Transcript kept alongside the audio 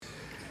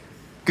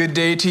Good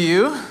day to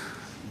you.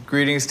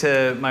 Greetings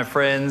to my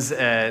friends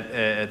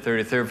at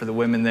 33rd for the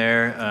women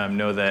there.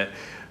 Know that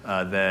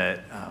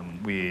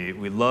we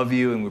love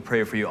you and we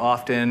pray for you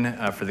often.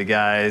 For the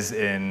guys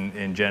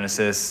in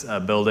Genesis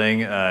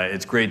building,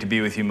 it's great to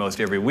be with you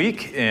most every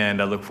week,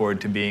 and I look forward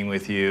to being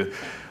with you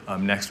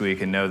next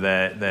week. And know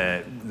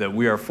that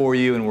we are for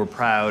you and we're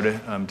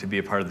proud to be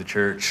a part of the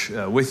church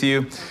with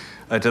you.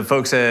 To the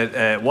folks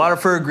at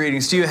Waterford,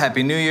 greetings to you.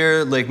 Happy New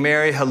Year. Lake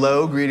Mary,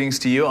 hello. Greetings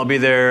to you. I'll be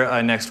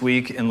there next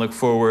week and look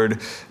forward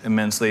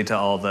immensely to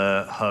all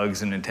the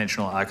hugs and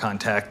intentional eye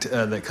contact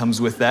that comes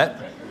with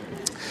that.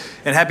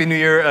 And Happy New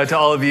Year to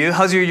all of you.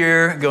 How's your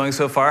year going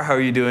so far? How are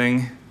you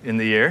doing in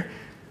the year?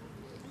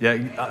 Yeah,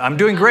 I'm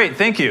doing great.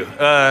 Thank you.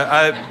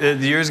 The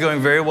year's going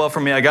very well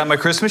for me. I got my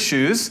Christmas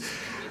shoes,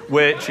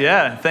 which,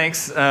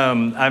 thanks.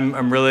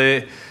 I'm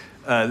really...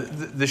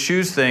 the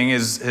shoes thing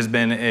has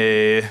been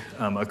a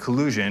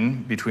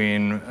collusion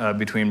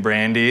between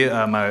Brandy,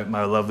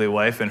 my lovely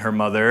wife, and her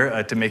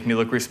mother to make me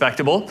look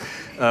respectable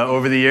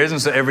over the years.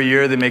 And so every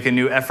year they make a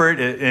new effort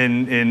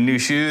in new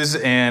shoes.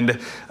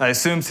 And I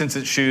assume since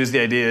it's shoes, the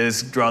idea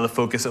is draw the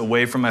focus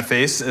away from my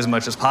face as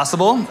much as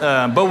possible.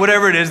 But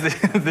whatever it is,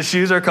 the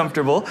shoes are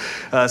comfortable,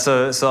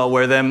 so I'll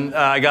wear them.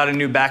 I got a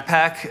new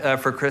backpack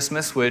for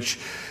Christmas, which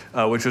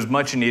was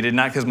much needed,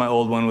 not because my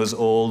old one was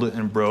old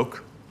and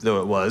broke, though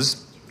it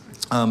was,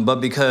 but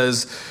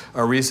because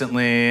our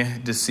recently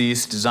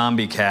deceased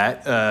zombie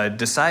cat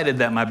decided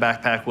that my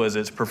backpack was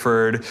its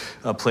preferred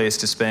place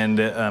to spend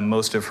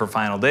most of her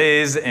final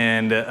days,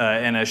 and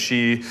as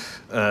she,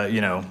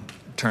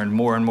 turned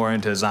more and more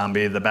into a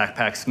zombie, the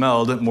backpack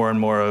smelled more and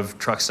more of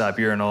truck stop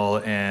urinal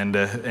and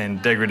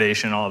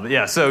degradation, all of it.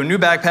 Yeah, so new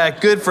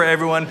backpack, good for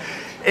everyone,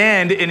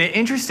 and in an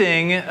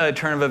interesting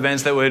turn of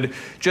events that would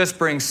just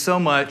bring so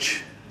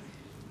much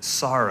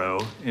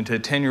sorrow into a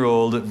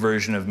 10-year-old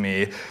version of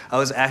me, I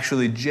was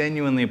actually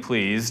genuinely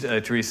pleased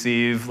to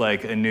receive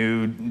a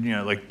new,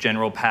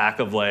 general pack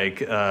of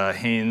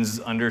Hanes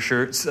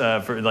undershirts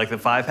for the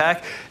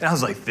 5-pack, and I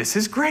was like, this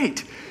is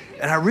great.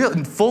 And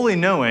I fully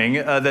knowing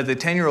that the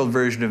 10-year-old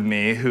version of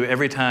me, who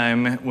every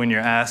time when you're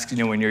asked,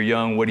 when you're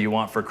young, what do you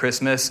want for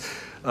Christmas?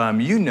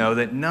 You know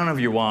that none of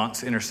your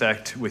wants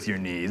intersect with your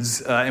needs.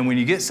 And when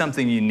you get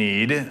something you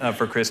need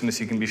for Christmas,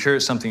 you can be sure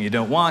it's something you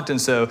don't want. And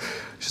so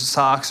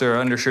socks or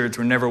undershirts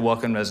were never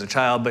welcomed as a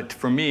child. But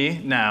for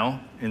me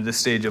now, in this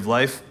stage of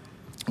life,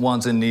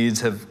 wants and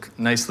needs have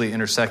nicely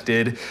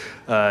intersected,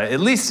 at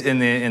least in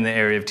the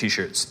area of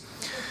t-shirts.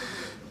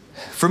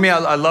 For me,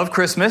 I love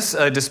Christmas,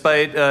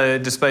 despite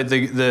the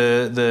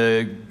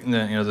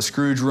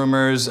Scrooge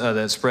rumors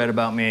that spread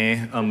about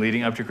me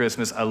leading up to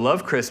Christmas. I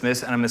love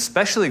Christmas, and I'm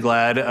especially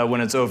glad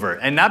when it's over.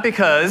 And not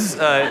because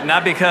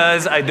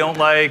I don't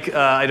like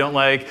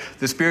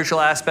the spiritual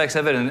aspects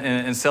of it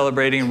and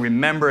celebrating and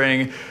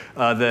remembering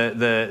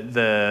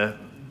the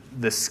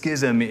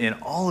schism in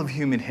all of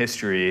human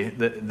history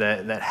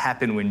that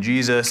happened when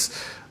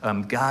Jesus,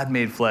 God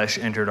made flesh,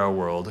 entered our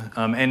world.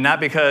 And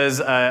not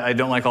because I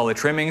don't like all the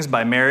trimmings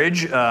by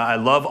marriage. I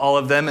love all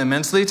of them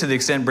immensely, to the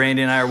extent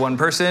Brandy and I are one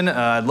person.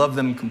 I love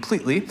them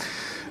completely.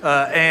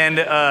 And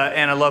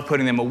I love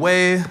putting them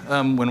away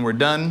when we're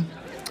done.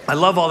 I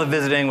love all the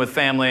visiting with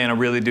family, and I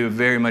really do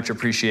very much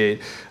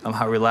appreciate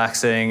how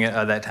relaxing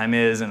that time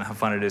is and how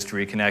fun it is to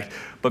reconnect.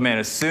 But man,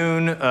 as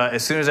soon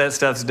as that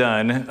stuff's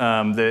done,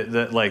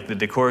 the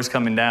decor is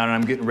coming down, and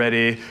I'm getting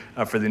ready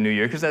for the new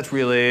year, because that's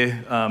really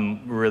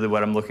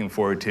what I'm looking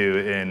forward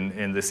to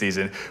in this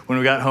season. When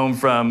we got home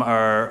from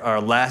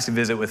our last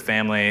visit with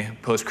family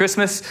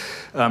post-Christmas,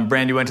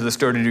 Brandy went to the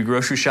store to do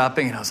grocery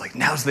shopping, and I was like,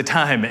 now's the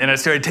time. And I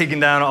started taking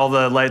down all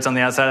the lights on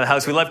the outside of the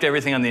house. We left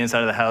everything on the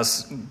inside of the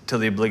house till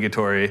the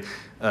obligatory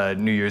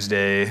New Year's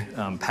Day,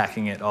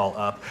 packing it all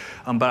up.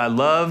 But I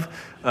love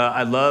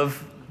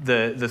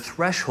the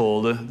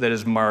threshold that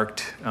is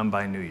marked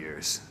by New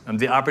Year's.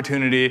 The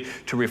opportunity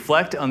to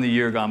reflect on the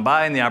year gone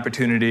by, and the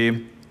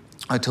opportunity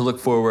to look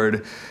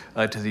forward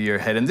to the year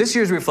ahead. And this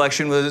year's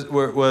reflection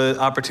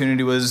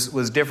opportunity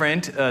was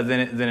different than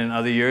in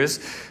other years,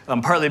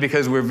 partly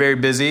because we're very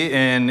busy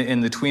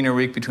in the tweener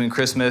week between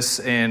Christmas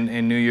and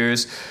New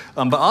Year's,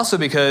 but also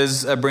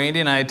because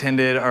Brandy and I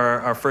attended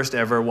our first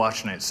ever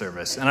Watch Night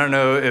service. And I don't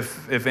know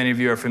if any of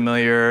you are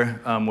familiar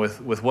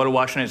with what a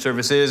Watch Night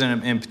service is,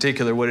 and in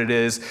particular what it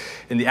is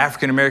in the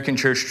African American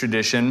church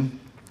tradition.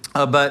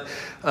 But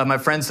my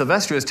friend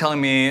Sylvester was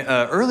telling me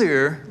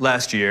earlier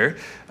last year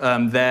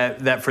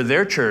that for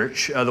their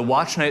church, the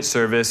Watch Night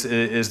service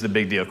is the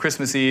big deal.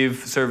 Christmas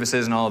Eve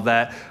services and all of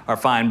that are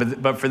fine,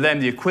 but for them,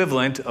 the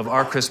equivalent of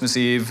our Christmas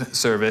Eve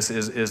service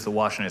is the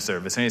Watch Night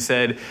service. And he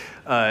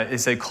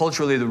said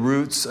culturally, the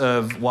roots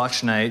of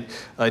Watch Night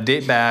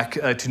date back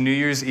to New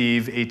Year's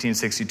Eve,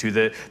 1862,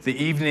 the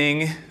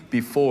evening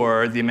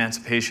before the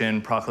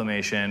Emancipation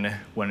Proclamation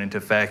went into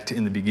effect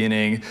in the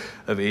beginning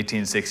of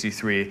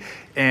 1863.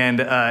 And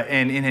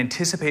in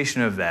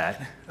anticipation of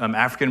that,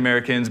 African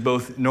Americans,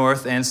 both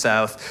North and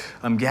South,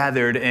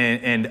 gathered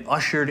and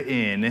ushered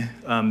in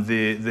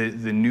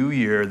the new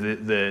year,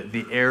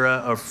 the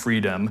era of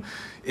freedom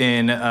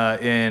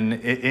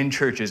in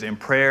churches, in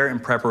prayer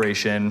and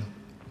preparation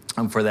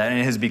for that, and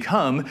it has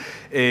become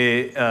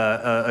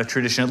a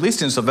tradition, at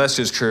least in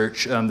Sylvester's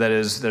church, that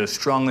is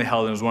strongly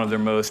held and is one of their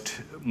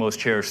most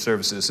cherished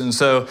services. And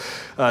so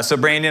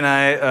Brandy and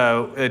I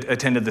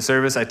attended the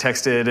service. I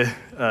texted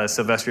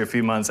Sylvester a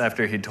few months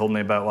after he told me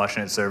about Watch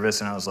Night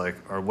service, and I was like,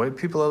 "Are white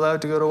people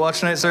allowed to go to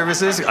Watch Night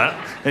services?"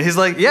 And he's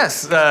like,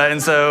 "Yes."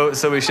 And so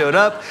we showed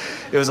up.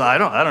 It was I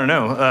don't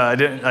know.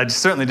 I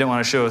certainly didn't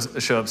want to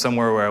show up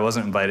somewhere where I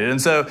wasn't invited.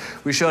 And so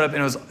we showed up,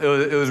 and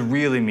it was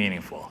really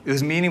meaningful. It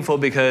was meaningful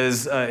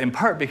because, in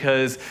part,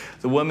 because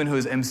the woman who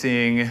was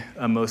emceeing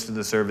most of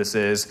the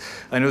services,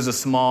 and it was a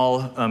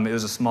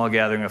small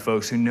gathering of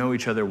folks who know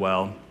each other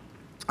well.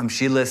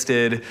 She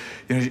listed,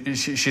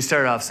 she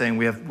started off saying,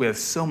 we have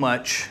so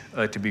much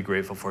to be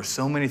grateful for,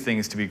 so many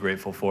things to be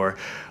grateful for.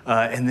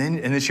 And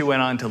then she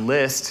went on to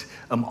list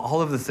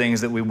all of the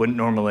things that we wouldn't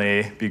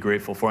normally be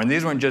grateful for. And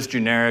these weren't just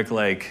generic,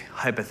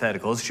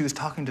 hypotheticals. She was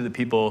talking to the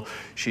people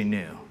she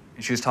knew.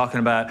 And she was talking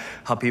about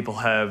how people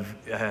have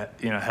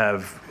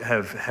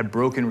had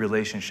broken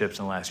relationships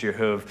in the last year,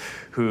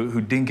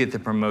 who didn't get the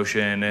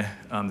promotion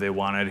they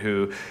wanted,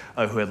 who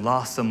had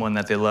lost someone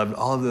that they loved,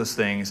 all of those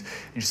things.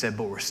 And she said,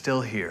 but we're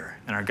still here,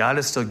 and our God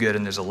is still good,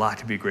 and there's a lot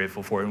to be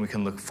grateful for, and we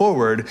can look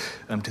forward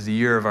to the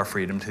year of our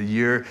freedom, to the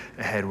year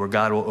ahead where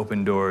God will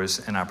open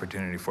doors and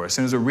opportunity for us.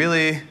 And it was a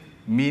really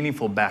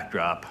meaningful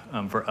backdrop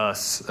for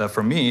us,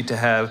 for me,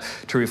 to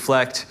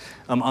reflect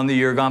on the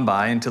year gone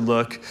by and to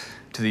look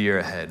to the year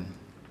ahead.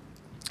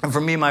 And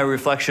for me, my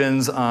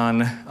reflections on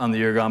the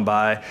year gone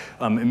by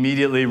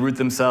immediately root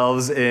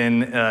themselves in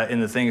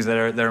the things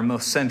that are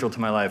most central to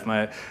my life.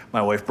 My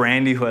wife,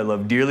 Brandy, who I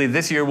love dearly.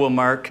 This year will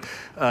mark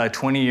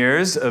 20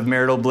 years of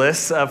marital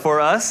bliss for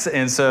us,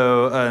 and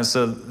so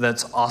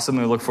that's awesome.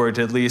 We look forward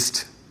to at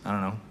least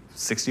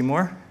 60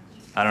 more.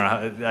 I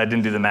don't know. I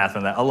didn't do the math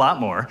on that. A lot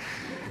more.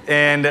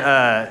 And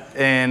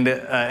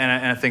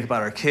I think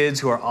about our kids,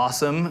 who are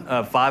awesome.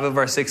 5 of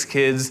our 6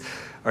 kids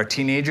are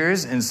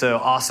teenagers, and so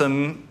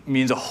awesome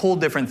means a whole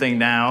different thing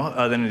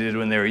now than it did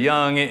when they were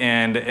young,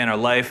 and our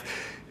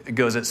life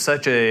goes at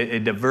such a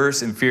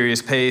diverse and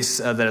furious pace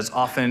that it's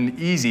often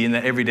easy in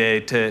that every day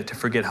to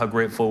forget how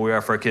grateful we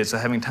are for our kids. So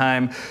having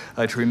time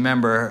to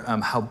remember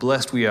how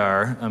blessed we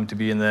are to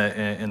be in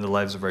the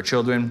lives of our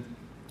children.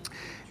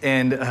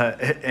 And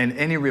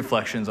any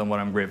reflections on what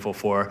I'm grateful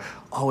for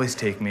always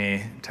take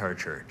me to our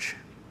church,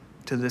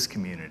 to this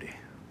community,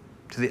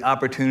 to the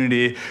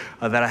opportunity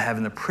that I have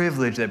and the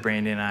privilege that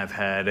Brandy and I have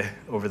had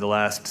over the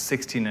last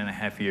 16 and a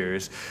half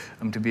years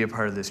to be a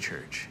part of this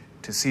church,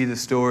 to see the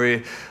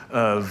story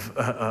of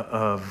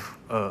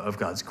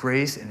God's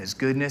grace and His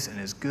goodness and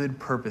His good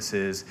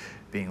purposes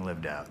being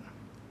lived out.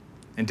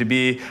 And to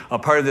be a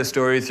part of this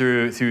story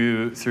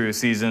through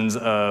seasons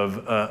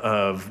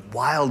of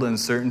wild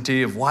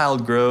uncertainty, of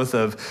wild growth,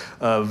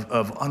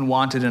 of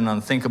unwanted and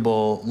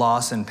unthinkable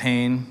loss and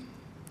pain.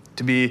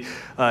 To be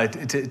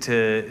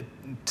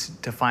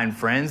to find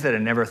friends that I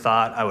never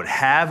thought I would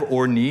have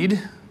or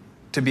need.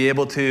 To be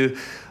able to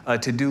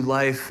do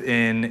life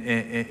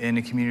in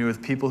a community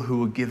with people who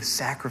will give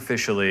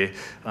sacrificially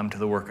to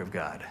the work of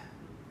God.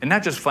 And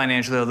not just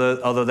financially,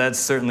 although that's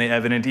certainly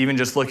evident. Even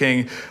just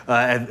looking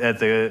at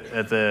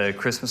the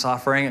Christmas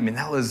offering, I mean,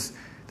 that was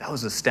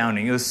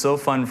astounding. It was so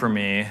fun for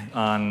me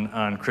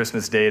on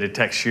Christmas Day to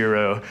text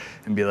Shiro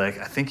and be like,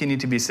 I think you need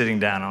to be sitting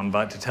down. I'm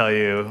about to tell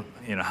you,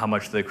 how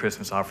much the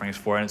Christmas offering is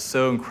for. And it's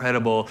so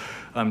incredible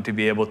to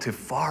be able to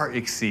far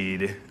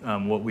exceed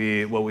what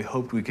we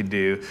hoped we could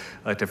do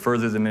to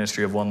further the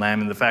ministry of One Lamb.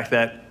 And the fact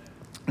that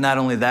not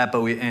only that,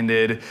 but we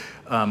ended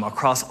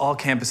across all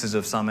campuses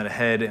of Summit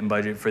ahead in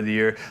budget for the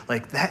year.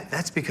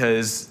 That's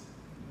because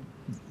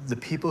the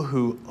people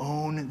who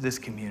own this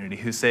community,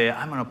 who say,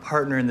 I'm going to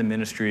partner in the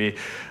ministry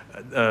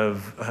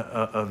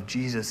of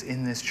Jesus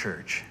in this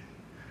church,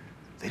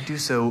 they do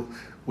so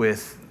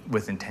with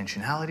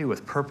intentionality,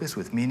 with purpose,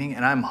 with meaning,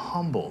 and I'm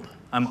humbled.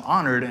 I'm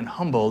honored and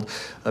humbled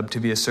to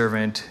be a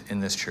servant in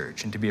this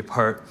church and to be a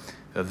part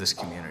of this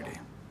community.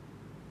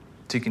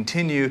 To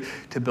continue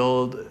to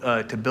build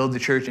the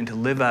church and to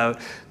live out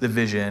the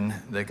vision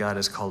that God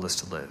has called us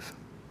to live.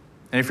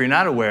 And if you're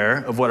not aware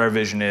of what our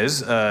vision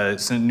is,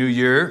 it's a new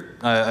year.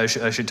 I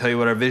should tell you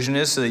what our vision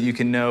is so that you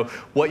can know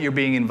what you're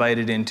being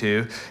invited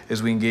into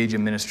as we engage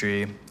in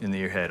ministry in the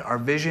year ahead. Our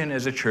vision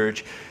as a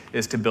church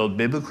is to build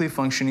biblically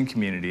functioning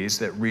communities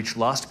that reach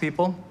lost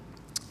people,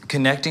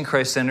 connect in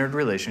Christ-centered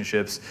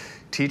relationships,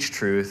 teach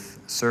truth,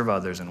 serve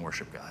others, and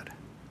worship God.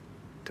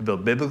 To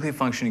build biblically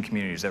functioning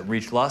communities that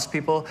reach lost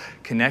people,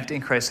 connect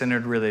in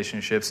Christ-centered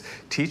relationships,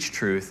 teach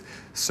truth,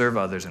 serve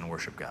others, and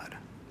worship God.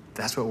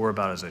 That's what we're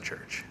about as a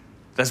church.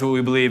 That's what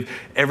we believe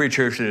every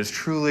church that is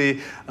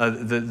truly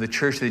the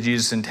church that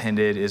Jesus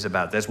intended is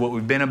about. That's what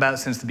we've been about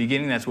since the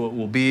beginning. That's what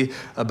we'll be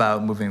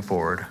about moving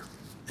forward.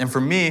 And for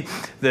me,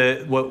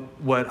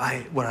 what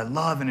I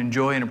love and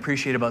enjoy and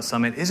appreciate about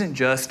Summit isn't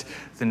just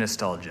the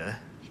nostalgia.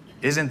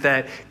 Isn't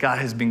that God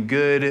has been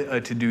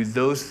good to do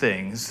those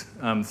things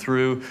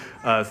through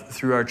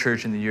our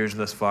church in the years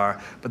thus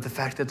far, but the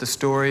fact that the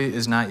story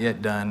is not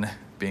yet done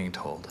being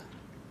told.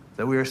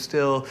 That we are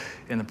still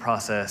in the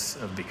process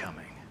of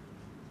becoming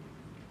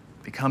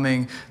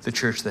the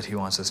church that he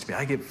wants us to be.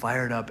 I get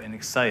fired up and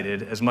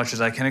excited, as much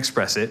as I can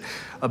express it,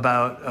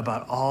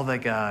 about all that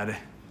God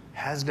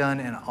has done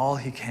and all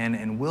he can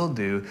and will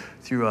do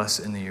through us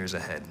in the years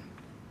ahead.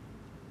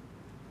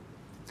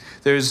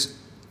 There's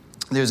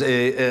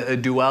a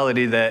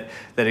duality that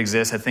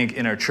exists, I think,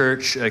 in our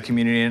church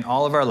community and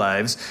all of our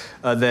lives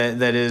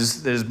that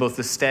is both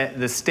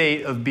the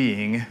state of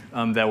being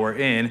that we're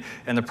in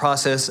and the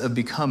process of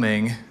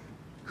becoming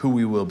who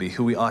we will be,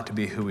 who we ought to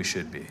be, who we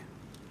should be.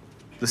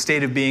 The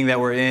state of being that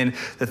we're in,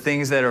 the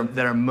things that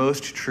are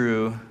most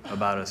true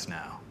about us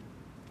now.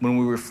 When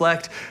we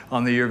reflect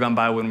on the year gone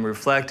by, when we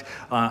reflect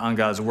on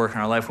God's work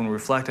in our life, when we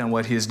reflect on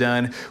what he has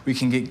done, we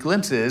can get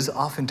glimpses,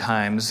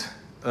 oftentimes,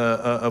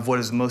 of what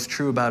is most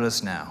true about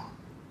us now.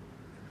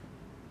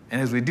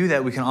 And as we do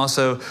that, we can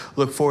also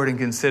look forward and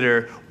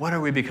consider, what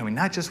are we becoming?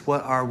 Not just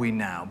what are we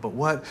now, but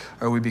what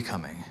are we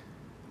becoming?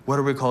 What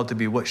are we called to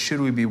be? What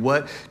should we be?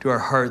 What do our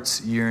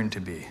hearts yearn to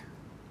be?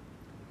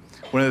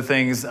 One of the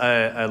things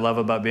I love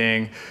about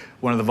being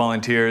one of the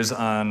volunteers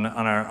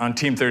on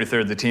Team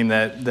 33rd, the team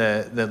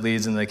that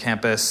leads in the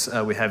campus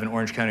we have in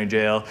Orange County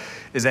Jail,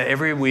 is that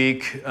every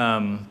week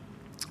that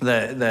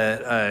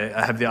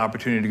I have the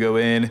opportunity to go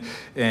in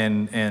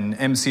and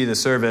MC the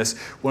service,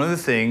 one of the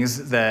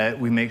things that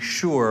we make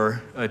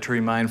sure to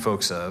remind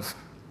folks of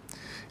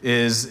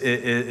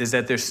is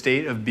that their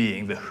state of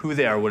being, who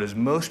they are, what is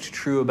most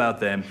true about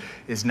them,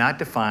 is not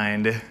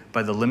defined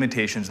by the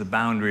limitations, the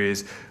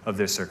boundaries of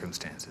their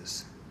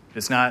circumstances.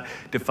 It's not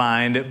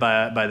defined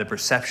by the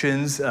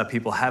perceptions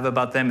people have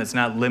about them. It's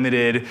not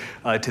limited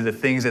to the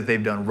things that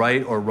they've done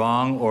right or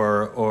wrong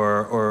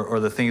or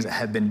the things that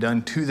have been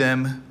done to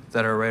them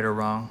that are right or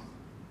wrong.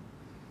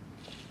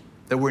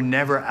 That we're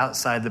never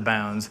outside the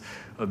bounds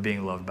of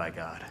being loved by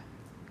God.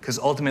 Because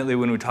ultimately,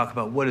 when we talk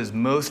about what is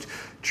most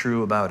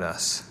true about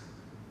us,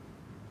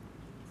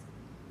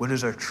 what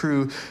is our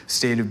true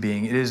state of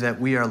being, it is that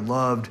we are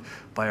loved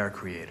by our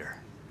Creator.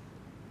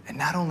 And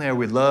not only are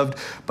we loved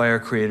by our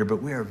Creator,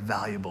 but we are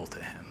valuable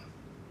to him.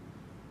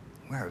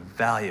 We are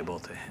valuable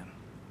to him.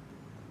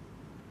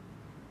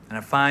 And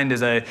I find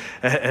as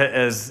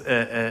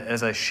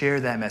I share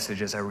that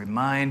message, as I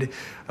remind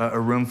a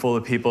room full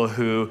of people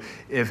who,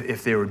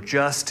 if they were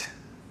just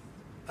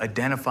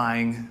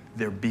identifying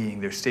their being,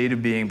 their state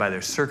of being by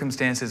their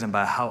circumstances and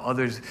by how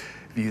others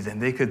view them,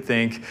 they could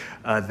think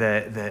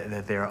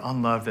that they are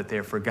unloved, that they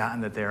are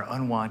forgotten, that they are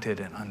unwanted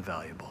and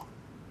unvaluable.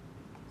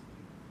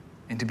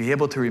 And to be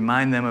able to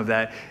remind them of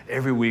that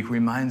every week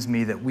reminds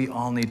me that we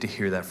all need to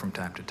hear that from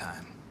time to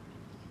time.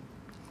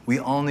 We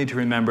all need to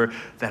remember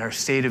that our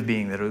state of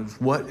being, that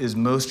what is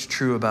most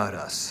true about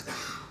us,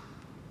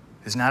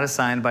 is not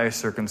assigned by our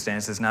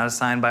circumstances, not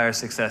assigned by our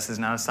successes,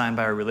 not assigned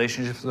by our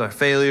relationships, our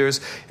failures,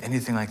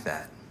 anything like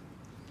that.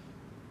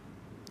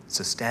 It's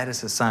a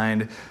status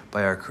assigned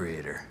by our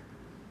Creator,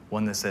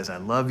 one that says, I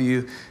love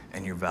you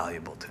and you're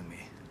valuable to me.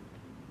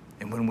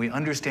 And when we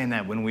understand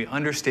that, when we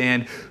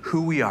understand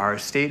who we are, our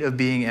state of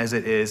being as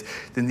it is,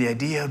 then the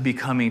idea of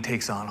becoming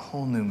takes on a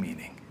whole new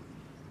meaning.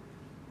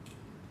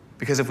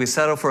 Because if we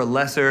settle for a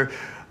lesser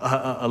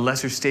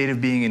state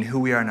of being in who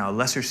we are now, a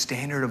lesser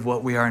standard of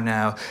what we are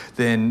now,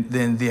 then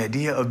the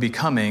idea of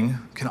becoming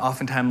can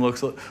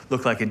oftentimes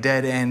look like a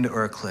dead end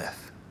or a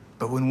cliff.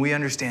 But when we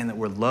understand that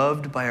we're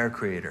loved by our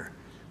Creator,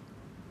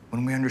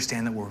 when we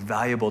understand that we're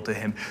valuable to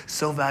him,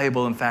 so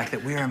valuable, in fact,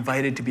 that we are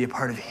invited to be a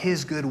part of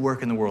his good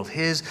work in the world,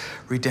 his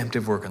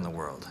redemptive work in the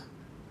world.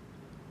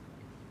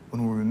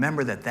 When we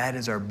remember that that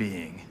is our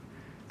being,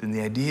 then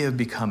the idea of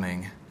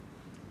becoming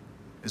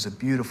is a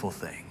beautiful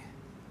thing.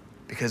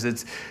 Because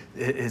it's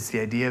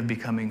the idea of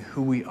becoming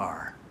who we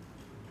are,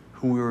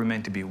 who we were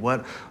meant to be,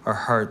 what our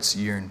hearts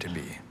yearn to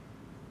be.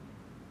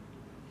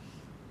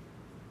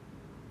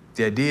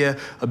 The idea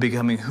of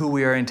becoming who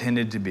we are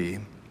intended to be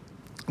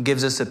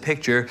gives us a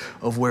picture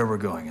of where we're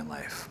going in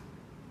life,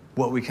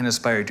 what we can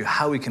aspire to,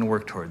 how we can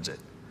work towards it.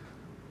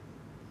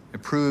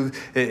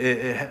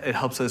 It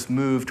helps us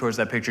move towards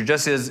that picture.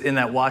 Just as in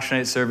that Watch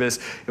Night service,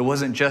 it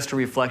wasn't just a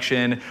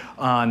reflection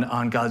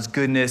on God's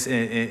goodness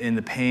in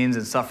the pains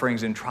and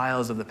sufferings and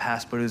trials of the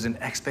past, but it was an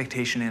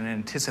expectation and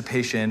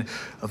anticipation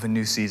of a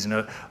new season,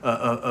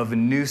 of a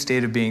new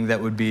state of being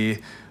that would be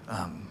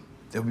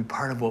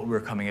part of what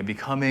we're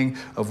becoming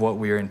of what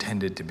we are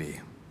intended to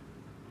be.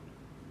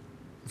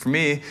 For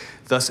me,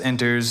 thus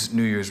enters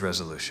New Year's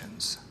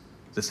resolutions,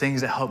 the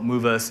things that help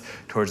move us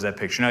towards that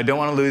picture. Now, I don't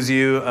want to lose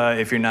you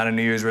if you're not a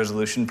New Year's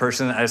resolution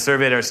person. I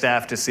surveyed our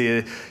staff to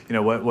see,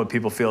 what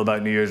people feel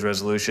about New Year's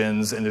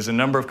resolutions, and there's a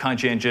number of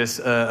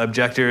conscientious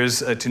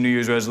objectors to New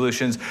Year's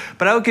resolutions.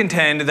 But I would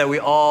contend that we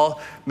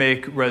all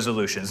make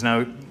resolutions.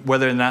 Now,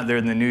 whether or not they're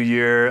in the new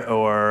year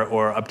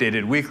or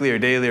updated weekly or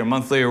daily or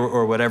monthly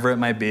or whatever it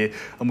might be,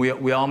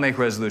 we all make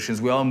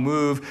resolutions. We all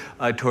move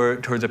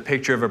towards a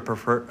picture of a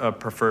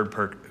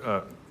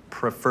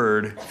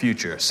preferred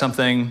future,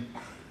 something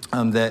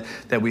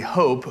that we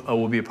hope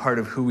will be a part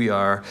of who we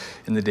are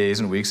in the days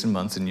and weeks and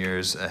months and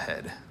years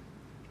ahead.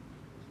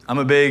 I'm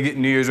a big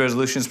New Year's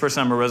resolutions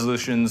person. I'm a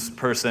resolutions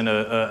person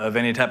of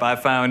any type.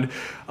 I've found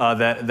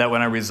that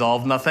when I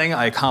resolve nothing,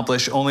 I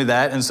accomplish only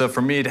that. And so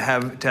for me to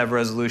have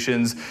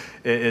resolutions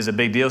is a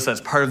big deal. So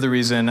that's part of the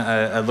reason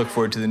I look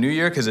forward to the new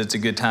year, because it's a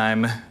good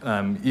time,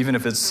 even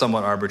if it's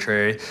somewhat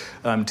arbitrary,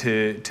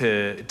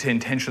 to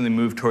intentionally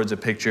move towards a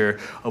picture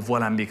of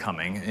what I'm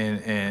becoming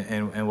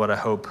and what I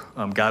hope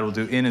God will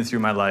do in and through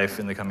my life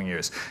in the coming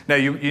years. Now,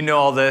 you know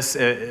all this,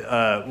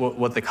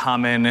 what the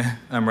common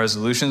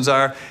resolutions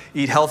are.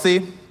 Eat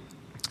healthy,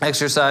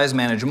 exercise,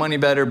 manage money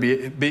better,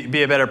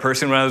 be a better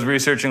person. When I was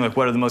researching what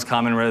are the most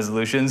common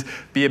resolutions,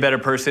 be a better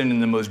person in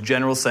the most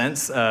general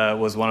sense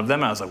was one of them.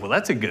 And I was like, well,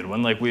 that's a good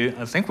one.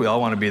 I think we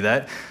all want to be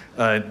that.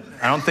 I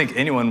don't think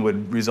anyone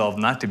would resolve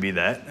not to be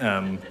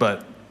that,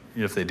 but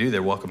if they do,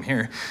 they're welcome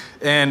here.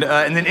 And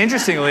then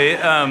interestingly,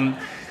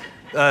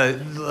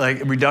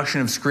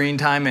 reduction of screen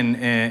time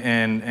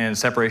and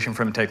separation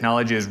from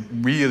technology is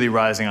really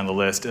rising on the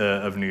list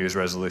of New Year's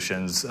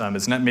resolutions.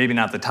 It's maybe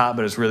not the top,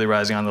 but it's really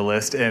rising on the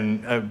list.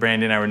 And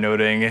Brandy and I were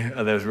noting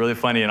that it was really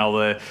funny in all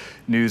the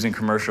news and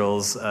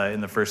commercials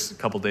in the first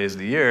couple days of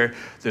the year.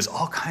 There's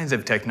all kinds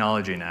of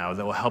technology now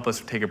that will help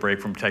us take a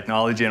break from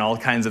technology, and all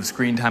kinds of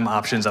screen time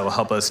options that will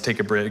help us take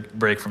a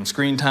break from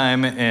screen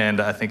time. And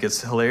I think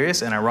it's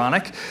hilarious and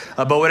ironic.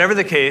 But whatever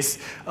the case,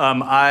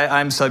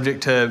 I'm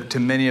subject to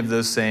many of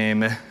those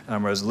same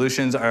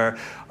resolutions.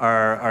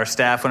 Our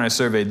staff, when I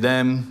surveyed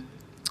them,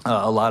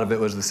 a lot of it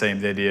was the same,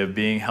 the idea of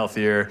being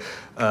healthier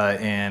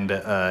and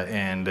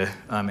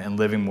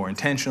living more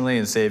intentionally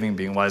and saving,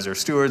 being wiser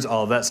stewards,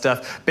 all of that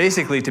stuff.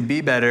 Basically, to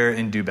be better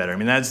and do better. I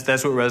mean,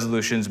 that's what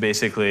resolutions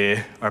basically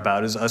are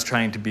about, is us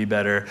trying to be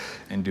better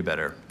and do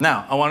better.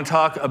 Now, I want to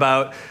talk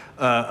about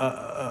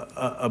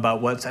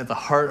what's at the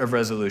heart of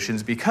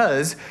resolutions,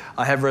 because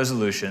I have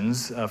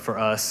resolutions for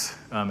us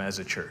as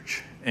a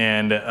church,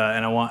 and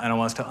I want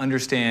us to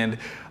understand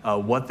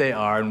what they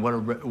are and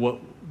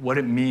what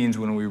it means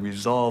when we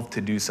resolve to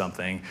do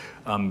something,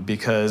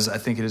 because I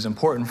think it is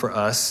important for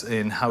us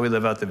in how we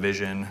live out the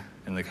vision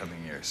in the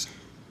coming years.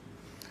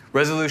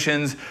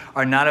 Resolutions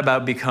are not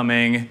about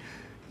becoming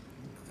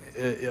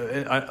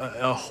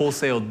a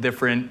wholesale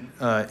different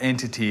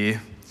entity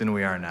than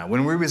we are now.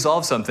 When we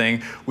resolve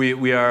something,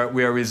 we are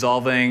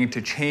resolving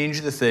to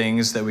change the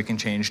things that we can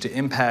change, to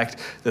impact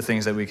the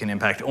things that we can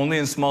impact. Only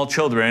in small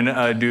children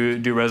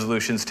do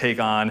resolutions take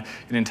on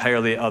an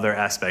entirely other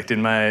aspect. In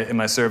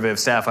my survey of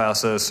staff, I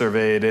also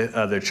surveyed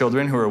their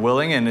children who are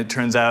willing, and it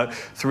turns out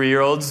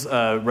 3-year-olds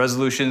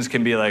resolutions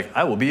can be like,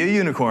 I will be a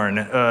unicorn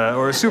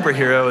or a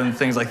superhero and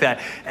things like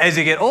that. As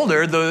you get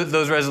older,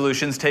 those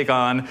resolutions take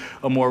on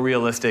a more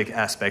realistic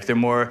aspect. They're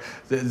more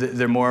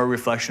a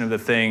reflection of the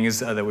things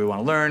that we want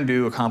to learn,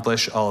 do,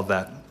 accomplish, all of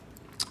that.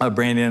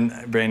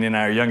 Brandon,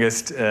 our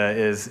youngest,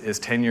 is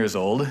 10 years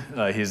old.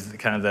 He's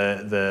kind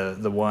of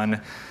the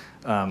one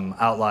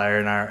outlier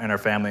in our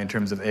family in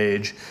terms of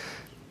age.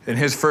 And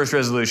his first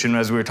resolution,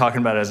 as we were talking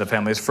about it as a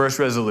family, his first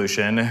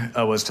resolution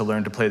was to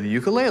learn to play the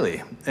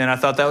ukulele. And I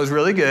thought that was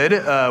really good.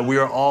 We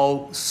are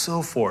all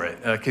so for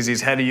it, because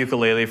he's had a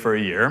ukulele for a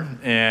year,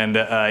 and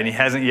he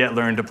hasn't yet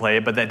learned to play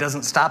it, but that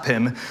doesn't stop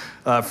him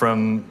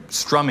from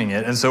strumming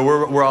it. And so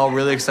we're all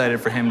really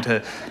excited for him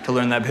to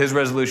learn that. But his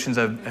resolutions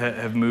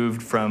have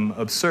moved from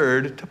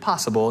absurd to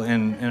possible,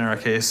 in our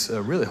case,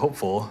 really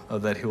hopeful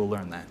that he will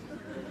learn that.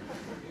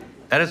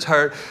 At its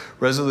heart,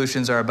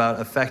 resolutions are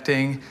about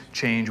affecting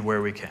change where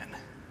we can.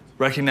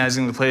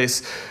 Recognizing the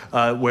place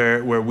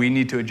where we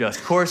need to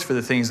adjust course for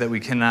the things that we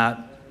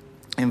cannot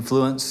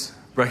influence.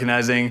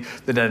 Recognizing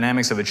the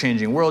dynamics of a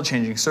changing world,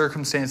 changing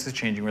circumstances,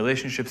 changing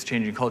relationships,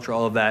 changing culture,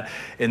 all of that.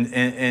 And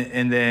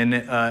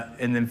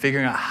then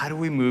figuring out, how do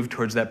we move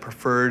towards that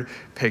preferred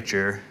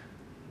picture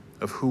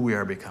of who we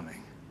are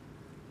becoming.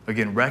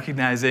 Again,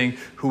 recognizing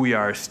who we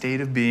are, a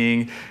state of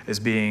being as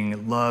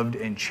being loved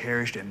and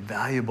cherished and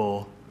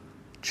valuable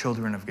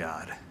children of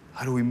God.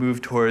 How do we move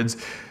towards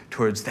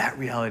that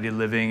reality,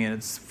 living in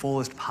its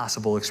fullest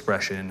possible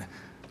expression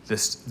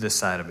this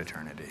side of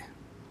eternity?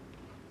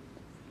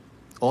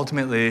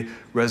 Ultimately,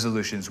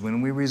 resolutions,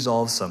 when we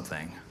resolve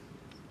something,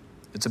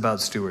 it's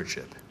about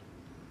stewardship.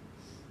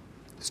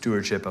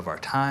 Stewardship of our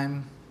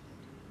time,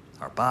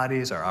 our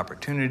bodies, our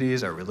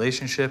opportunities, our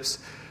relationships,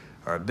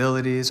 our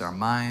abilities, our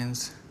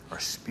minds, our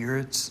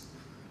spirits.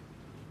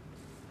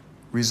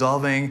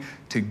 Resolving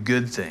to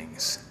good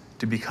things,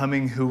 to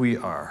becoming who we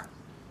are.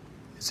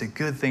 It's a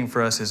good thing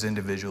for us as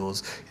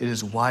individuals. It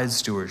is wise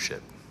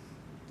stewardship.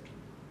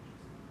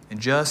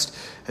 And just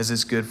as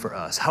it's good for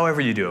us,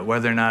 however you do it,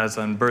 whether or not it's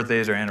on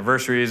birthdays or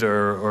anniversaries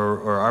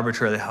or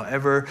arbitrarily,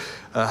 however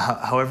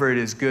it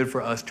is good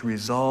for us to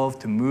resolve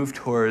to move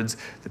towards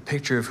the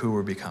picture of who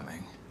we're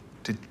becoming,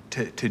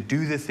 to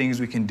do the things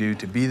we can do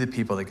to be the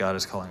people that God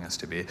is calling us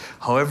to be.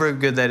 However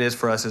good that is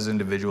for us as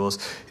individuals,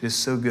 it is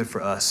so good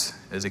for us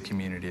as a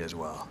community as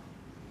well.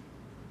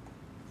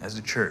 As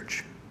a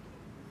church,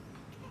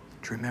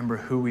 to remember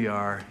who we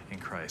are in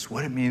Christ,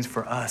 what it means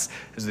for us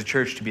as the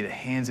church to be the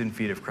hands and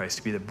feet of Christ,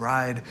 to be the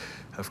bride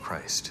of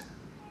Christ,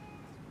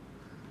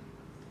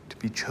 to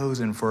be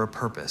chosen for a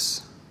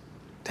purpose,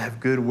 to to have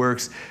good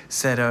works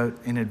set out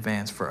in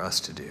advance for us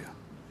to do,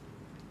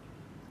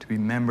 to be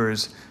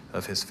members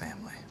of his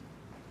family,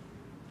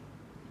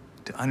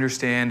 to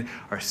understand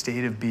our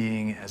state of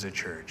being as a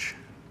church,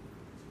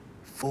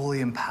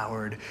 fully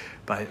empowered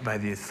by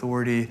the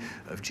authority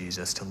of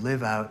Jesus to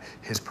live out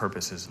his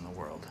purposes in the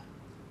world,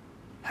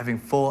 having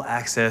full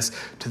access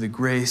to the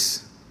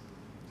grace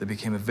that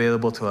became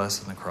available to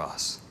us on the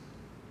cross,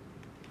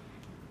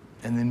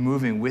 and then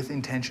moving with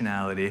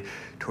intentionality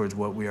towards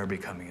what we are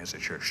becoming as a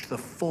church, to the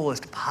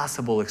fullest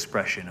possible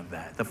expression of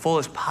that, the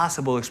fullest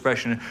possible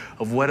expression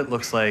of what it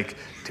looks like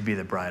to be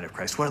the bride of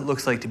Christ, what it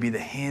looks like to be the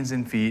hands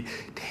and feet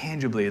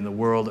tangibly in the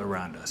world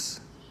around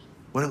us,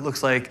 what it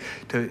looks like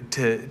to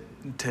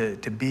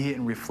be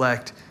and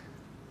reflect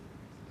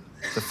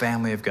the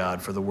family of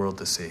God for the world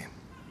to see.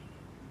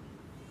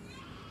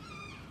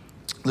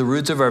 The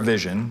roots of our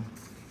vision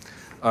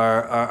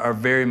are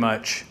very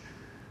much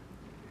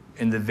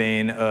in the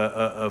vein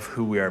of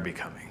who we are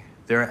becoming.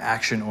 They're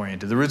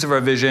action-oriented. The roots of our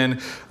vision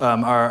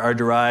are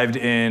derived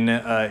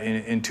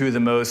in two of the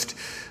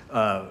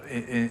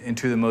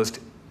most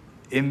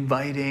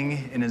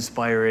inviting and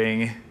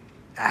inspiring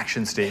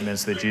action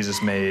statements that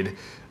Jesus made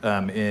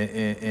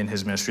in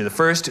his ministry. The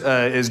first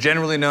is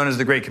generally known as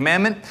the Great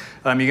Commandment.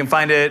 You can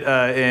find it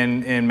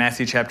in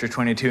Matthew chapter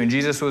 22. And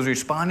Jesus was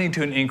responding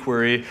to an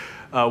inquiry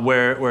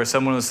where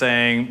someone was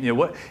saying,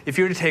 what if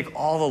you were to take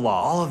all the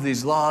law, all of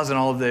these laws and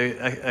all of the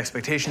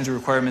expectations and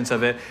requirements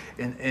of it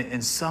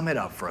and sum it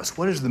up for us?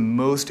 What is the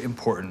most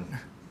important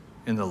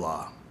in the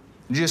law?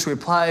 And Jesus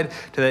replied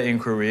to that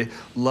inquiry,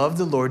 love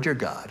the Lord your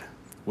God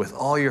with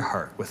all your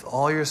heart, with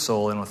all your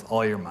soul, and with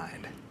all your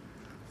mind.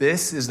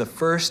 This is the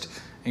first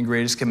and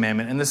greatest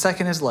commandment. And the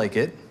second is like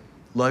it,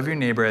 love your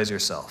neighbor as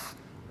yourself.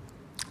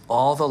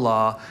 All the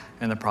law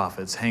and the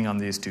prophets hang on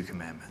these two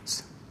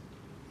commandments.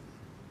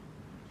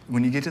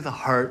 When you get to the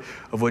heart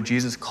of what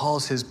Jesus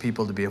calls his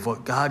people to be, of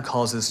what God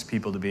calls his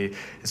people to be,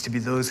 is to be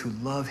those who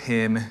love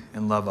him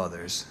and love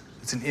others.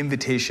 It's an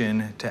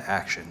invitation to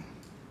action.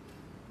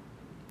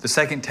 The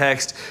second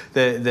text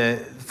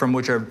in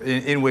which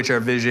our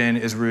vision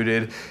is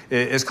rooted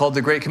is called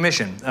the Great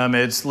Commission.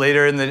 It's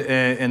later in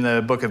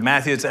the book of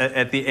Matthew. It's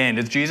at the end.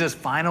 It's Jesus'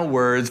 final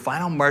words,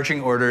 final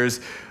marching orders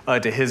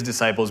to his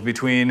disciples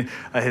between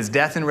his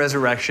death and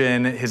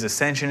resurrection, his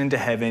ascension into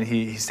heaven.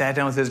 He sat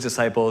down with his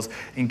disciples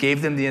and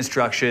gave them the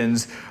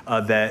instructions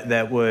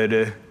that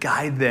would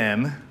guide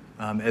them.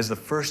 As the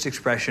first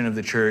expression of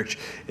the church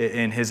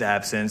in his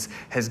absence,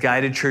 has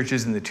guided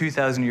churches in the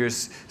 2,000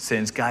 years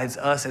since, guides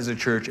us as a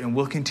church, and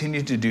will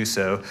continue to do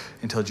so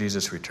until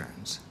Jesus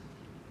returns.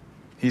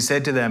 He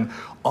said to them,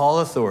 all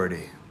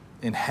authority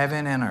in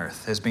heaven and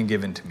earth has been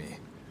given to me.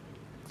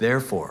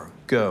 Therefore,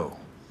 go,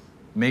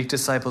 make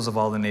disciples of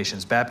all the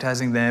nations,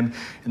 baptizing them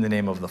in the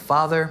name of the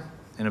Father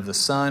and of the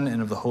Son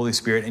and of the Holy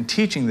Spirit, and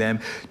teaching them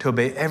to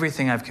obey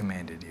everything I've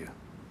commanded you.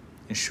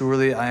 And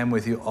surely I am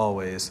with you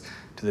always,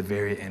 to the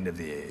very end of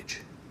the age.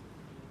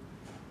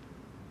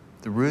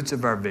 The roots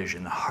of our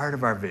vision, the heart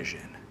of our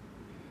vision,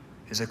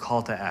 is a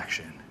call to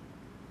action.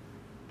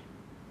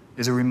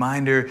 Is a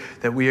reminder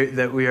that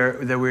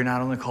we're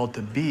not only called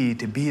to be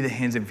the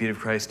hands and feet of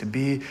Christ, to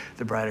be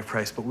the bride of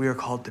Christ, but we are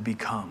called to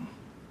become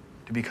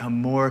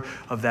more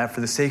of that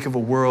for the sake of a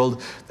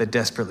world that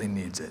desperately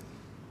needs it.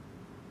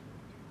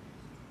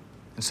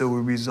 And so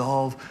we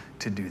resolve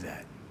to do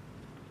that.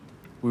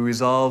 We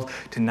resolve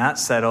to not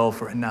settle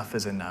for enough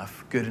is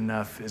enough, good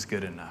enough is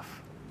good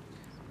enough.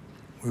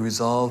 We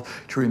resolve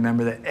to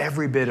remember that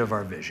every bit of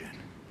our vision,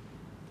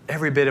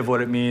 every bit of what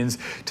it means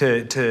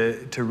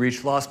to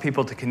reach lost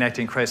people, to connect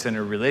in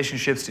Christ-centered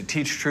relationships, to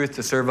teach truth,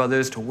 to serve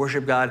others, to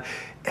worship God,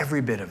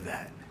 every bit of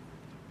that,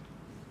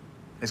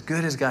 as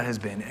good as God has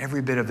been,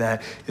 every bit of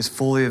that is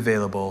fully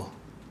available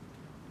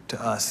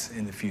to us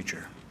in the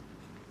future.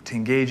 To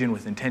engage in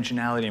with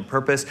intentionality and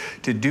purpose,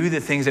 to do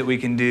the things that we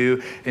can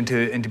do, and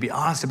to be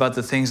honest about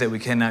the things that we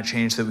cannot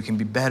change, so that we can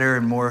be better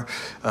and more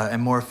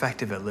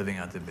effective at living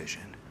out the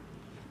vision.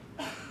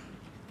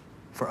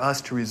 For us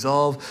to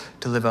resolve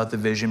to live out the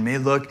vision may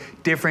look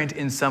different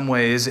in some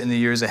ways in the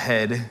years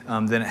ahead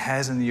than it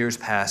has in the years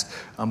past,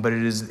 but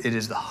it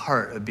is the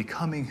heart of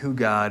becoming who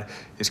God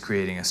is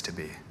creating us to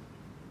be.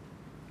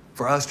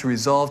 For us to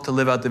resolve to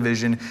live out the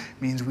vision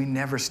means we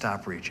never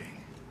stop reaching.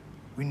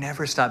 We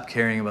never stop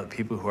caring about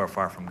people who are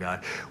far from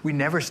God. We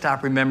never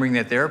stop remembering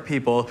that there are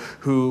people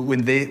who,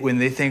 when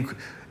they think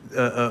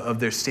of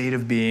their state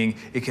of being,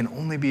 it can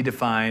only be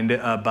defined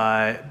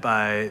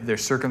by their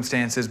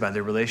circumstances, by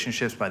their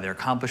relationships, by their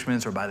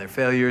accomplishments, or by their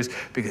failures,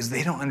 because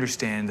they don't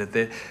understand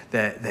that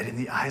in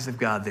the eyes of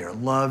God they are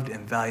loved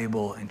and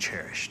valuable and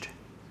cherished.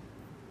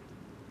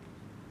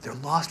 They're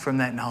lost from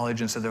that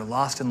knowledge, and so they're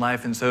lost in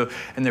life,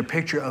 and their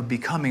picture of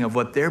becoming, of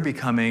what they're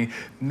becoming,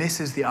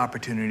 misses the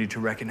opportunity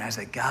to recognize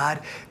that God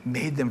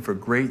made them for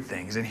great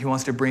things, and he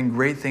wants to bring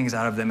great things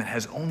out of them and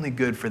has only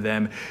good for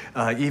them,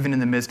 even in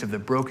the midst of the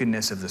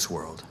brokenness of this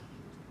world.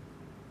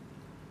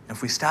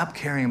 If we stop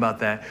caring about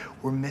that,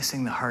 we're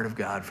missing the heart of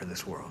God for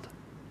this world.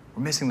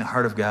 We're missing the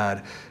heart of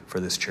God for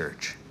this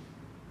church.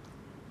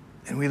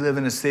 And we live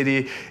in a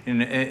city,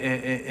 in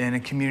a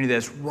community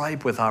that's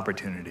ripe with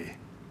opportunity.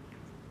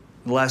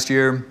 Last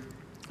year,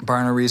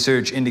 Barna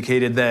research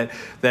indicated that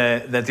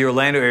the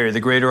Orlando area,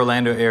 the greater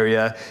Orlando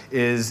area,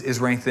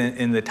 is ranked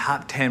in the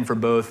top 10 for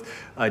both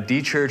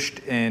dechurched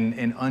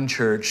and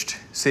unchurched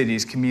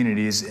cities,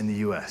 communities in the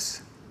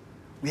U.S.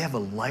 We have a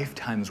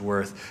lifetime's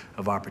worth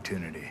of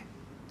opportunity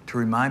to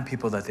remind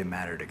people that they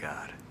matter to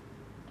God,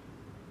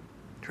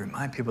 to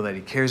remind people that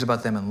he cares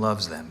about them and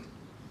loves them.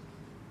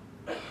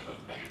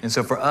 And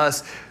so for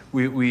us,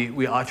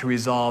 we ought to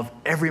resolve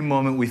every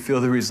moment we feel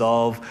the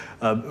resolve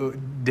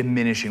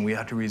diminishing. We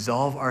ought to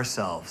resolve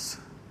ourselves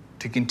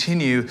to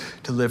continue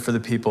to live for the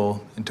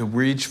people and to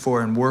reach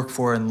for and work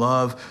for and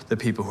love the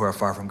people who are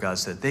far from God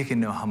so that they can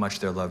know how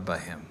much they're loved by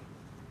him.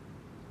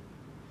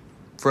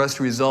 For us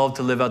to resolve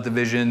to live out the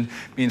vision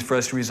means for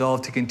us to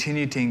resolve to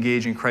continue to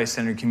engage in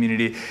Christ-centered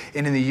community,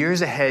 and in the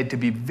years ahead to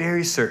be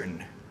very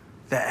certain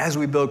that as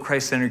we build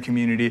Christ-centered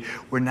community,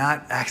 we're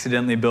not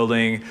accidentally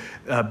building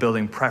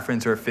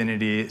preference or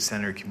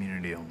affinity-centered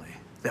community only.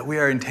 That we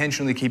are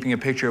intentionally keeping a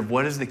picture of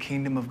what does the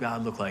kingdom of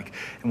God look like,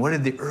 and what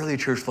did the early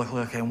church look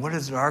like, and what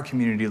does our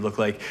community look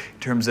like in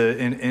terms of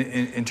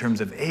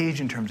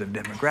age, in terms of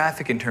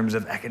demographic, in terms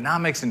of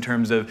economics, in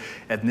terms of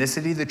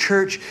ethnicity. The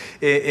church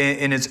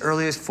in its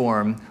earliest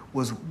form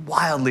was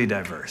wildly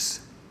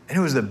diverse, and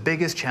it was the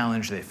biggest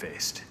challenge they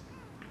faced.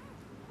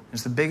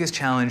 It's the biggest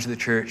challenge the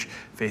church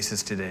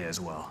faces today as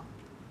well.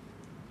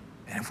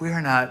 And if we are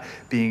not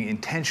being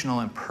intentional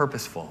and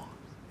purposeful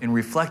in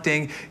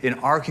reflecting in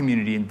our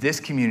community, in this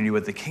community,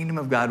 what the kingdom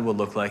of God will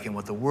look like and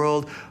what the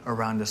world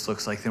around us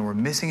looks like, then we're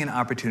missing an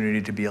opportunity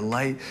to be a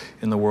light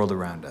in the world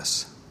around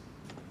us.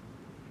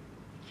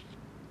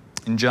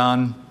 In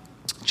John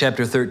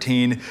chapter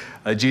 13,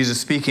 Jesus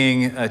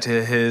speaking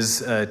to his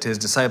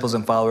disciples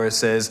and followers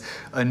says,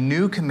 "A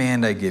new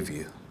command I give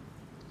you,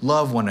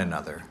 love one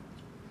another.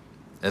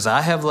 As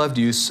I have loved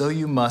you, so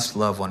you must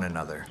love one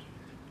another.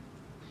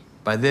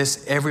 By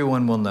this,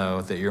 everyone will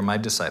know that you're my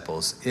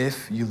disciples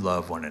if you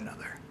love one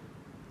another."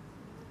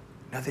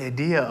 Now, the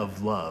idea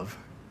of love,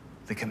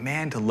 the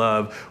command to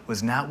love,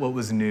 was not what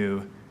was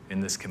new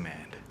in this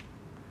command.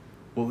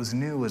 What was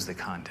new was the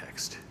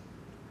context.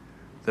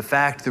 The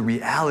fact, the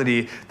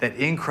reality that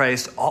in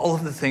Christ, all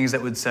of the things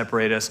that would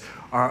separate us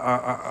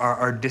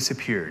are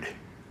disappeared.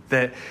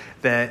 That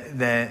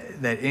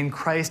in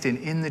Christ and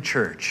in the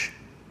church,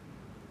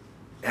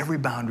 every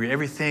boundary,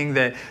 everything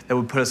that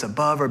would put us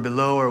above or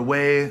below or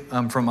away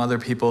from other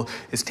people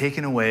is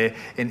taken away.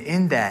 And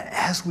in that,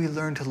 as we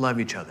learn to love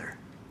each other,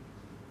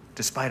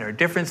 despite our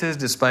differences,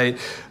 despite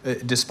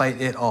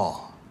it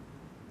all,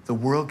 the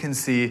world can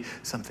see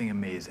something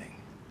amazing.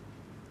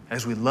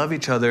 As we love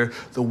each other,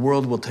 the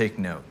world will take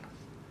note.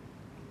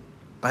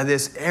 By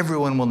this,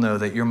 everyone will know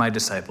that you're my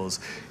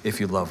disciples if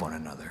you love one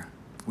another.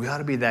 We ought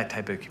to be that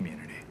type of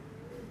community.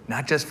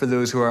 Not just for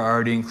those who are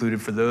already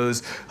included, for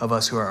those of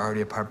us who are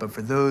already apart, but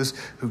for those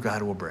who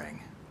God will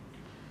bring.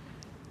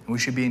 And we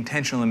should be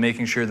intentional in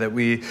making sure that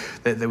we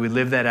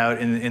live that out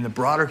in the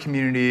broader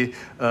community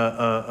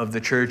of the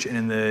church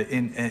and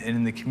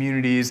in the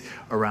communities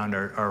around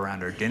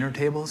our dinner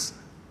tables,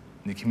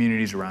 in the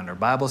communities around our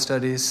Bible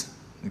studies,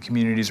 in the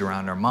communities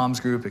around our moms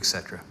group,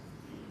 etc.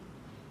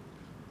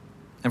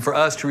 And for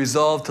us to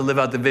resolve to live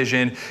out the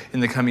vision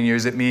in the coming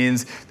years, it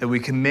means that we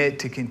commit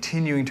to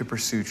continuing to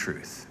pursue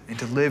truth and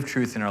to live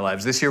truth in our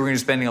lives. This year, we're going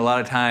to be spending a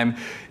lot of time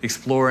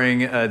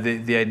exploring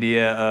the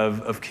idea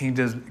of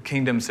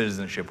kingdom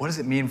citizenship. What does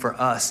it mean for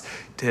us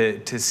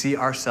to see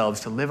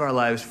ourselves, to live our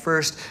lives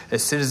first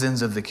as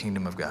citizens of the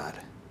kingdom of God?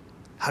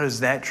 How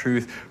does that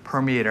truth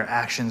permeate our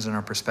actions and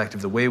our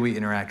perspective, the way we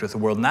interact with the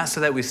world? Not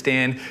so that we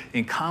stand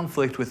in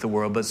conflict with the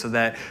world, but so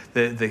that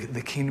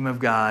the kingdom of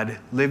God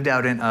lived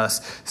out in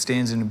us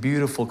stands in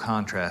beautiful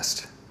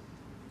contrast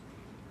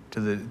to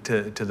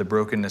the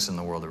brokenness in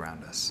the world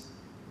around us.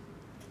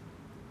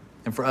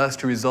 And for us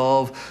to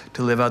resolve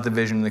to live out the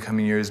vision in the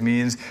coming years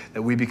means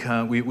that we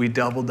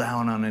double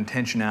down on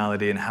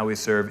intentionality in how we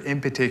serve,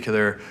 in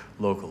particular,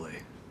 locally.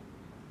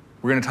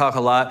 We're going to talk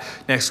a lot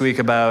next week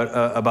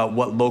about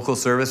what local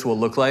service will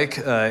look like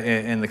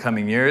in the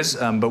coming years,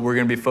 but we're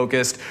going to be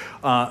focused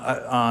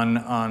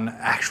on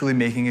actually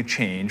making a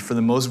change for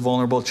the most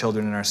vulnerable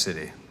children in our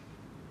city.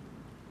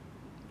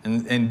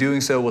 And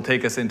doing so will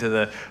take us into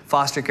the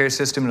foster care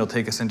system, it'll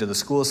take us into the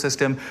school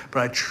system, but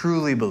I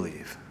truly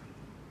believe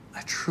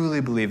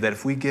that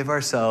if we give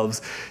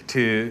ourselves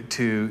to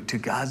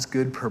God's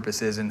good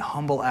purposes and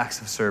humble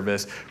acts of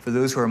service for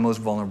those who are most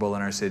vulnerable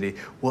in our city,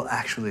 we'll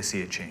actually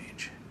see a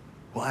change.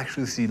 We'll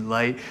actually see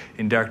light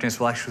in darkness.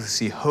 We'll actually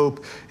see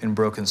hope in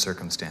broken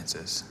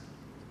circumstances.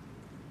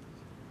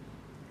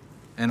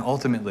 And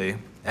ultimately,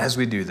 as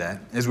we do that,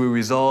 as we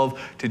resolve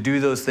to do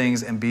those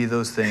things and be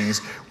those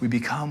things, we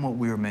become what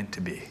we were meant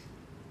to be.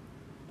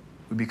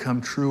 We become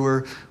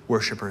truer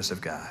worshipers of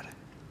God.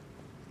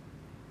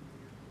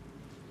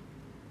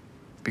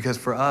 Because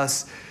for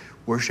us,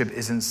 worship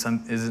isn't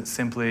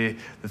simply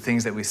the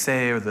things that we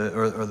say or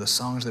the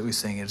songs that we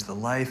sing. It's the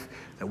life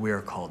that we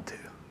are called to.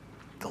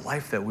 The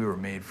life that we were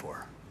made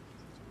for.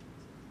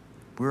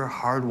 We're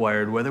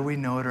hardwired, whether we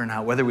know it or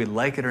not, whether we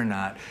like it or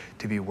not,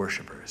 to be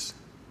worshipers.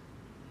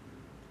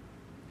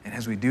 And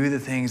as we do the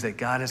things that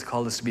God has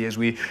called us to be, as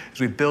we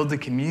build the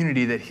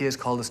community that he has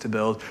called us to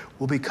build,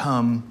 we'll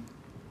become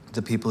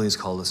the people he's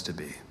called us to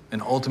be.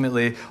 And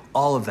ultimately,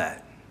 all of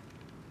that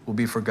will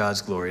be for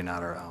God's glory,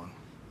 not our own.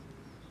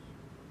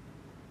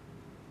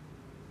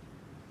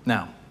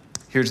 Now,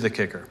 here's the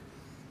kicker.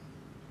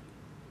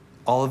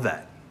 All of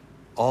that,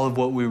 all of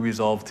what we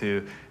resolve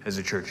to as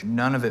a church,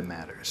 none of it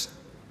matters.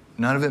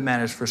 None of it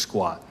matters for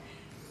squat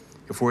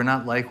if we're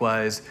not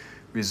likewise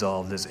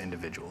resolved as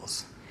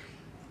individuals.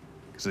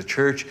 Because the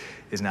church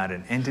is not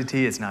an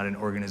entity, it's not an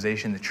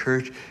organization. The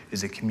church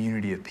is a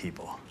community of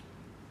people.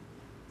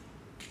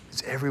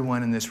 It's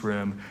everyone in this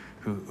room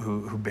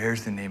who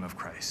bears the name of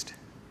Christ.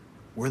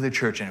 We're the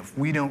church, and if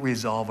we don't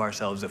resolve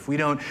ourselves, if we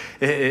don't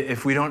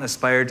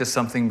aspire to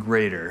something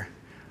greater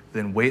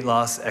than weight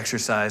loss,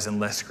 exercise, and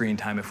less screen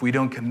time, if we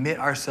don't commit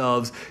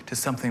ourselves to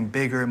something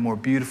bigger and more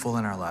beautiful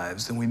in our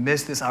lives, then we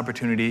miss this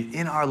opportunity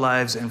in our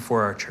lives and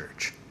for our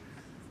church.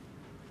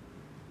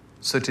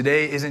 So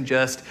today isn't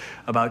just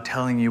about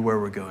telling you where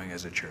we're going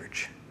as a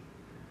church.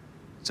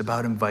 It's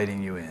about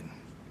inviting you in.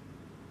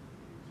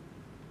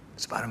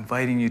 It's about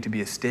inviting you to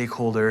be a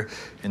stakeholder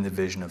in the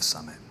vision of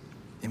Summit.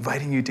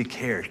 Inviting you to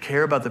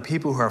care about the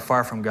people who are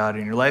far from God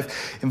in your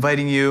life.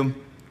 Inviting you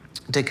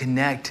to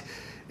connect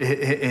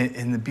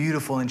in the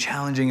beautiful and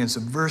challenging and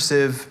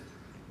subversive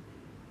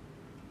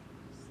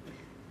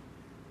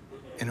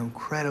and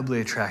incredibly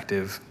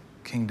attractive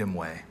kingdom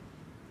way.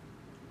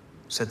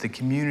 So that the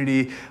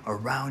community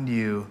around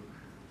you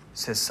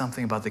says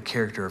something about the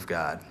character of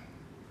God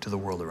to the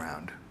world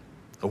around.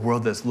 A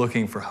world that's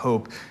looking for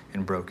hope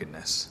in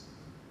brokenness.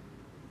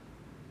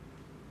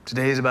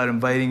 Today is about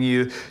inviting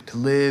you to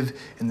live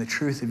in the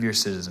truth of your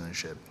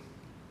citizenship.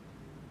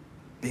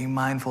 Being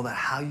mindful that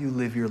how you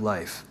live your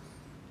life,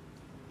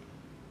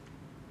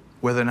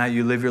 whether or not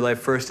you live your life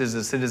first as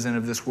a citizen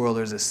of this world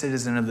or as a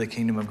citizen of the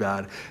kingdom of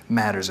God,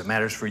 matters. It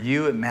matters for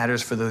you, it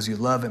matters for those you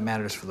love, it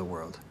matters for the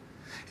world.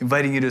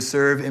 Inviting you to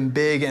serve in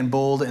big and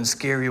bold and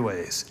scary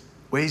ways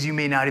you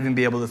may not even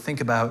be able to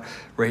think about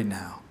right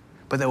now,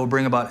 but that will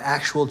bring about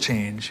actual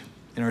change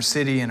in our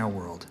city and our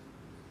world.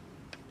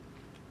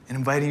 And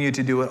inviting you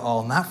to do it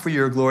all, not for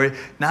your glory,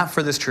 not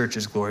for this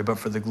church's glory, but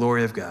for the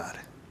glory of God.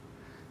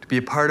 To be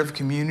a part of a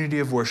community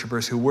of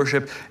worshipers who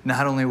worship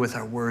not only with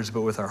our words,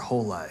 but with our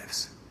whole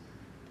lives.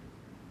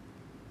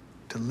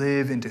 To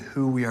live into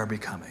who we are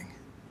becoming.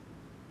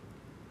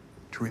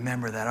 To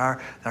remember that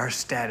our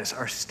status,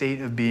 our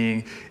state of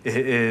being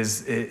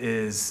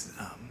is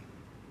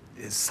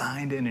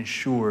signed and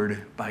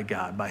ensured by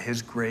God, by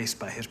his grace,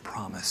 by his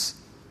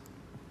promise.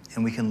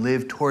 And we can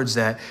live towards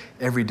that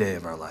every day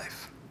of our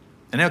life.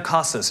 And it'll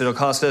cost us. It'll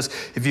cost us,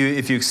 if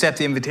you accept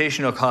the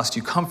invitation, it'll cost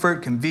you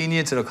comfort,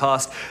 convenience. It'll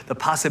cost the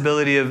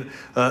possibility of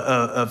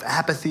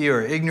apathy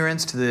or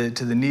ignorance to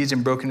the needs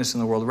and brokenness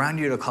in the world around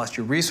you. It'll cost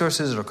you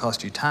resources. It'll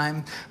cost you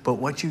time. But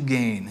what you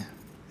gain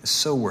is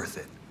so worth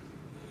it.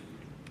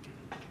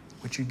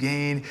 What you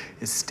gain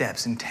is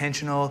steps,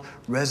 intentional,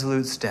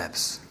 resolute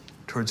steps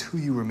towards who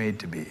you were made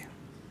to be.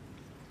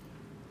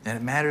 And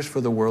it matters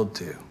for the world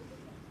too.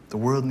 The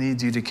world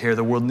needs you to care.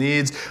 The world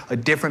needs a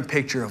different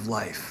picture of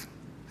life,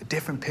 a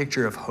different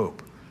picture of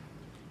hope.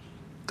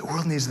 The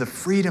world needs the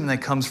freedom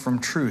that comes from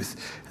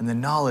truth and the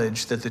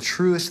knowledge that the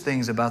truest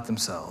things about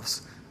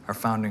themselves are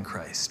found in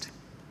Christ.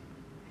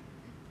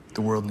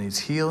 The world needs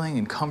healing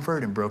and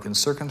comfort in broken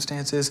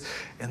circumstances,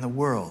 and the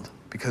world,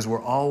 because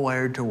we're all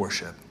wired to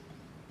worship,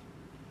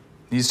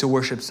 needs to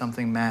worship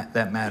something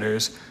that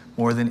matters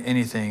more than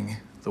anything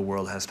the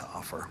world has to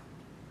offer.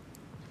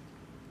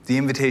 The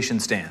invitation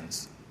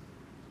stands.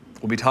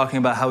 We'll be talking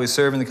about how we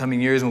serve in the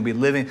coming years, and we'll be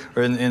living,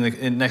 or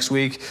in next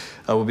week,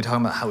 we'll be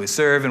talking about how we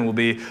serve, and we'll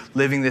be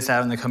living this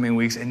out in the coming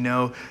weeks, and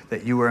know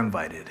that you are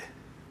invited.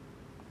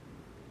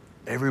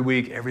 Every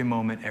week, every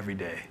moment, every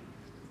day.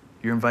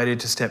 You're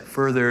invited to step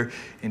further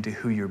into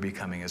who you're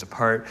becoming as a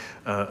part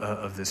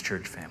of this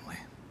church family.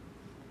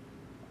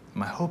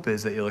 My hope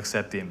is that you'll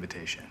accept the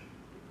invitation,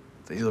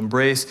 that you'll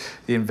embrace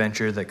the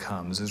adventure that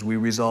comes as we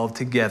resolve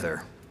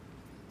together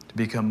to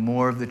become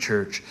more of the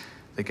church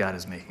that God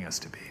is making us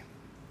to be.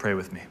 Pray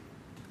with me.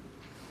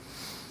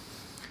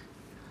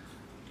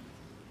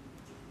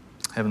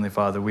 Heavenly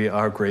Father, we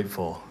are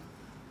grateful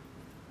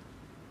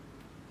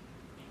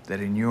that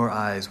in your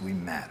eyes we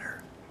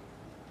matter.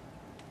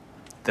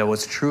 That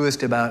what's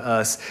truest about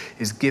us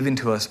is given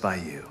to us by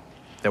you.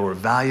 That we're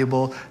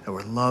valuable, that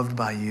we're loved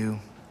by you.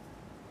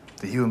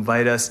 That you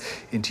invite us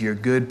into your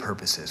good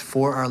purposes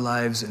for our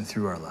lives and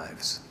through our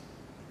lives.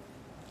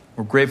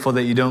 We're grateful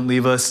that you don't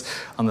leave us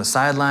on the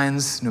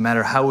sidelines, no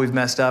matter how we've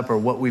messed up or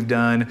what we've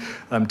done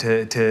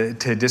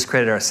to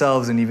discredit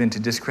ourselves and even to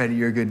discredit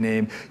your good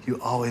name. You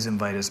always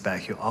invite us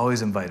back. You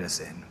always invite us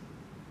in.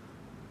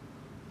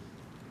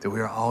 That we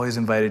are always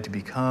invited to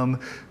become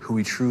who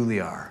we truly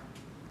are,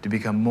 to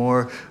become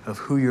more of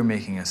who you're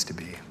making us to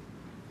be.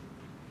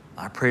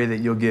 I pray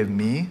that you'll give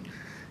me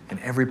and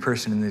every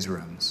person in these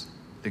rooms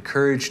the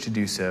courage to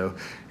do so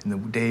in the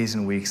days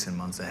and weeks and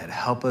months ahead.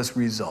 Help us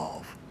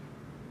resolve,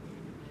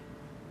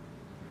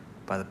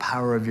 by the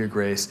power of your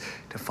grace,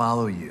 to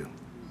follow you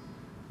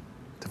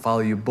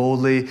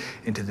boldly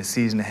into the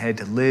season ahead,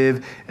 to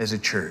live as a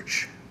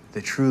church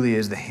that truly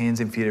is the hands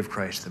and feet of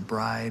Christ, the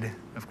bride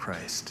of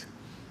Christ,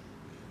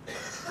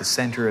 the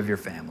center of your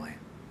family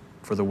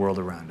for the world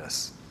around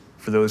us,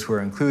 for those who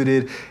are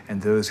included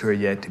and those who are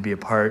yet to be a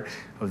part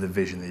of the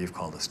vision that you've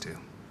called us to.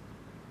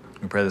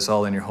 We pray this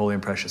all in your holy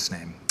and precious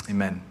name.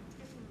 Amen.